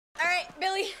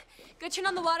Billy, go turn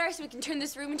on the water so we can turn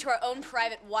this room into our own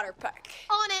private water park.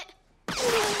 On it.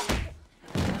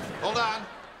 Hold on.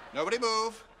 Nobody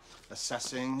move.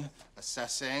 Assessing.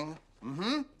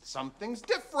 Something's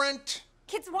different.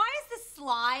 Kids, why is the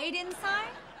slide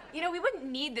inside? You know, we wouldn't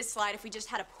need this slide if we just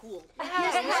had a pool. Come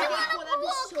on,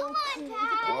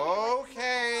 Dad.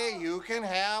 Okay, you can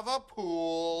have a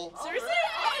pool. Seriously?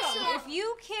 If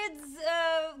you kids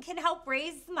can help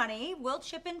raise money, we'll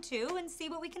chip in too and see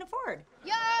what we can afford.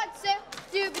 Yahtzee,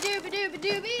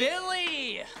 doobie-doobie-doobie-doobie.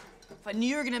 Billy! If I knew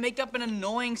you were gonna make up an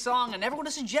annoying song, I never would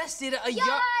have suggested a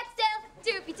Yahtzee,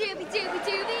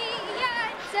 doobie-doobie-doobie-doobie,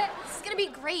 Yahtzee. This is gonna be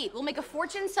great. We'll make a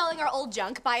fortune selling our old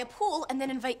junk, buy a pool, and then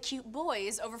invite cute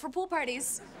boys over for pool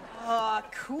parties.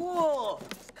 Cool.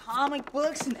 Comic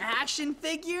books and action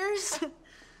figures?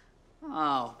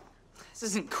 Oh, this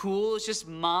isn't cool. It's just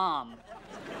Mom.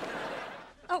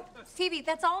 Oh, Phoebe,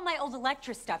 that's all my old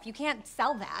Electra stuff. You can't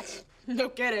sell that. No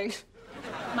kidding.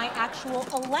 My actual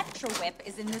Electra whip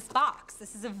is in this box.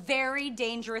 This is a very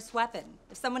dangerous weapon.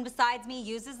 If someone besides me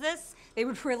uses this, they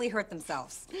would really hurt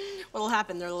themselves. What'll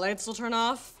happen? Their lights will turn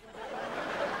off?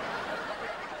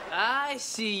 I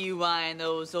see you buying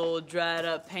those old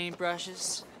dried-up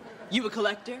paintbrushes. You a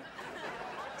collector?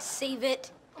 Save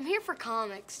it. I'm here for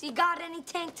comics. You got any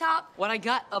tank top? What I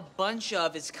got a bunch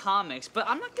of is comics, but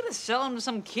I'm not gonna sell them to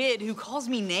some kid who calls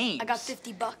me names. I got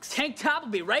 50 bucks. Tank top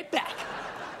will be right back.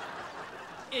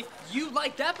 If you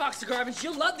like that box of garbage,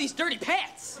 you'll love these dirty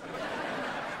pants.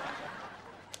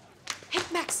 Hey,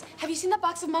 Max, have you seen that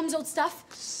box of Mom's old stuff?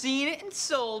 Seen it and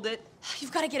sold it.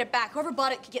 You've got to get it back. Whoever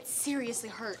bought it could get seriously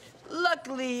hurt.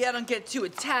 Luckily, I don't get too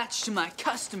attached to my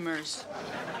customers.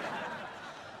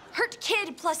 Hurt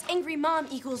kid plus angry mom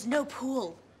equals no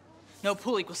pool. No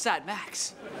pool equals sad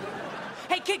Max.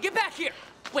 Hey, kid, get back here.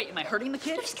 Wait, am I hurting the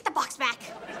kid? Just get the box back.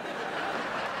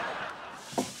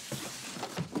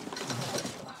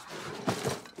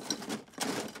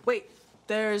 Wait,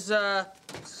 there's,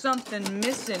 something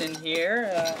missing in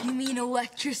here. You mean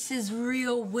Electrus's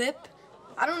real whip?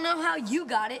 I don't know how you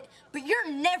got it, but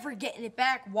you're never getting it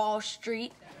back, Wall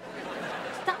Street.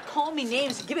 Stop calling me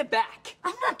names and give it back.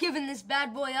 I'm not giving this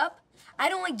bad boy up.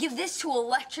 I'd only give this to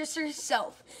Electrus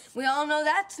herself. We all know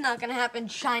that's not gonna happen,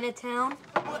 Chinatown.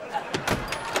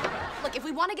 Look, if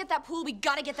we want to get that pool, we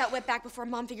got to get that whip back before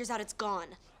Mom figures out it's gone.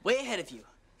 Way ahead of you.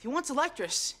 If he wants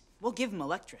Electrus, we'll give him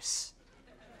Electrus.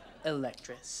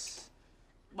 Electrus.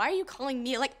 Why are you calling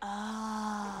me like,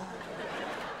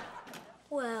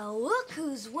 Well, look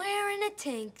who's wearing a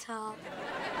tank top.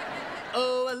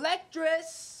 Oh,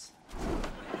 Electrus.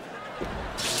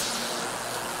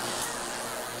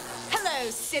 Hello,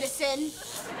 citizen.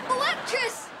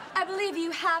 Electrus! I believe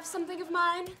you have something of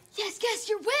mine. Yes, guess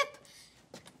your whip.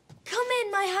 Come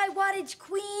in, my high wattage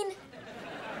queen.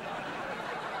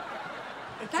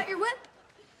 Is that your whip?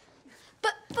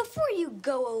 But before you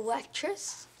go,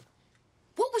 Electrus,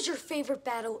 what was your favorite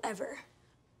battle ever?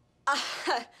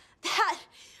 That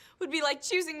would be like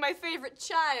choosing my favorite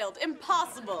child.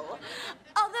 Impossible.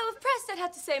 Although, if pressed, I'd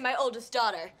have to say my oldest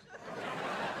daughter.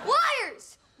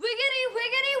 Liars! Wiggity,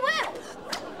 wiggity, whip!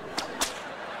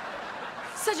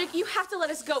 Cedric, you have to let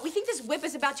us go. We think this whip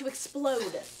is about to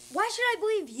explode. Why should I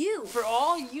believe you? For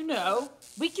all you know,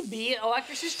 we could be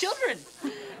Electrus's children.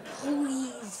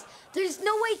 Please. There's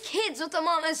no way kids with a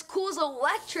mom as cool as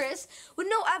Electrus would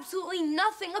know absolutely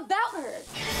nothing about her.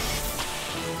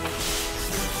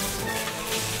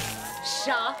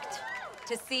 Shocked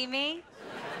to see me?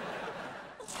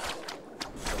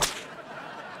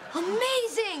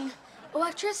 Amazing!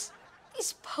 Electrus,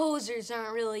 these posers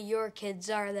aren't really your kids,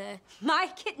 are they? My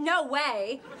kid, no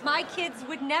way. My kids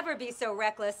would never be so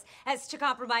reckless as to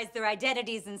compromise their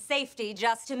identities and safety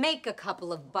just to make a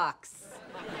couple of bucks.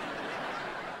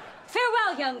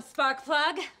 Farewell, young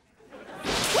sparkplug.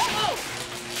 Whoa!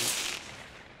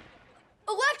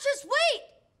 Electrus, wait!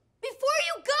 Before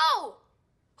you go!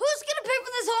 Who's gonna pay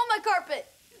for this hole in my carpet?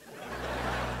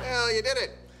 Well, you did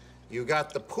it. You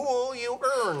got the pool you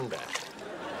earned.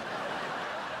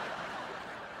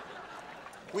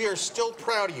 We are still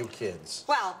proud of you kids.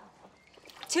 Well,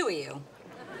 two of you.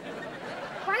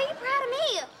 Why are you proud of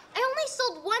me? I only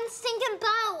sold one stinking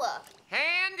bottle.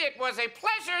 And it was a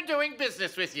pleasure doing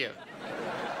business with you.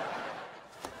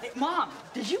 Hey, Mom,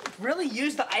 did you really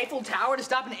use the Eiffel Tower to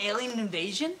stop an alien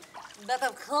invasion? But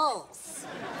of course.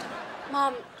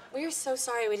 Mom, we are so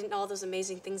sorry we didn't know all those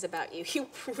amazing things about you. You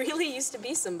really used to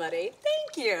be somebody.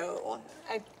 Thank you,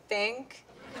 I think.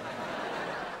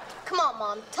 Come on,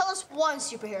 Mom. Tell us one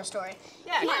superhero story.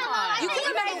 Yeah, come on. You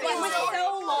came back with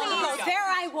so long ago. There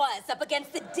I was, up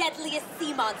against the deadliest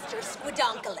sea monster,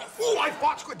 Squidonkulus. Oh, I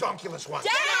fought Squidonkulus once.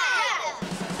 Dad!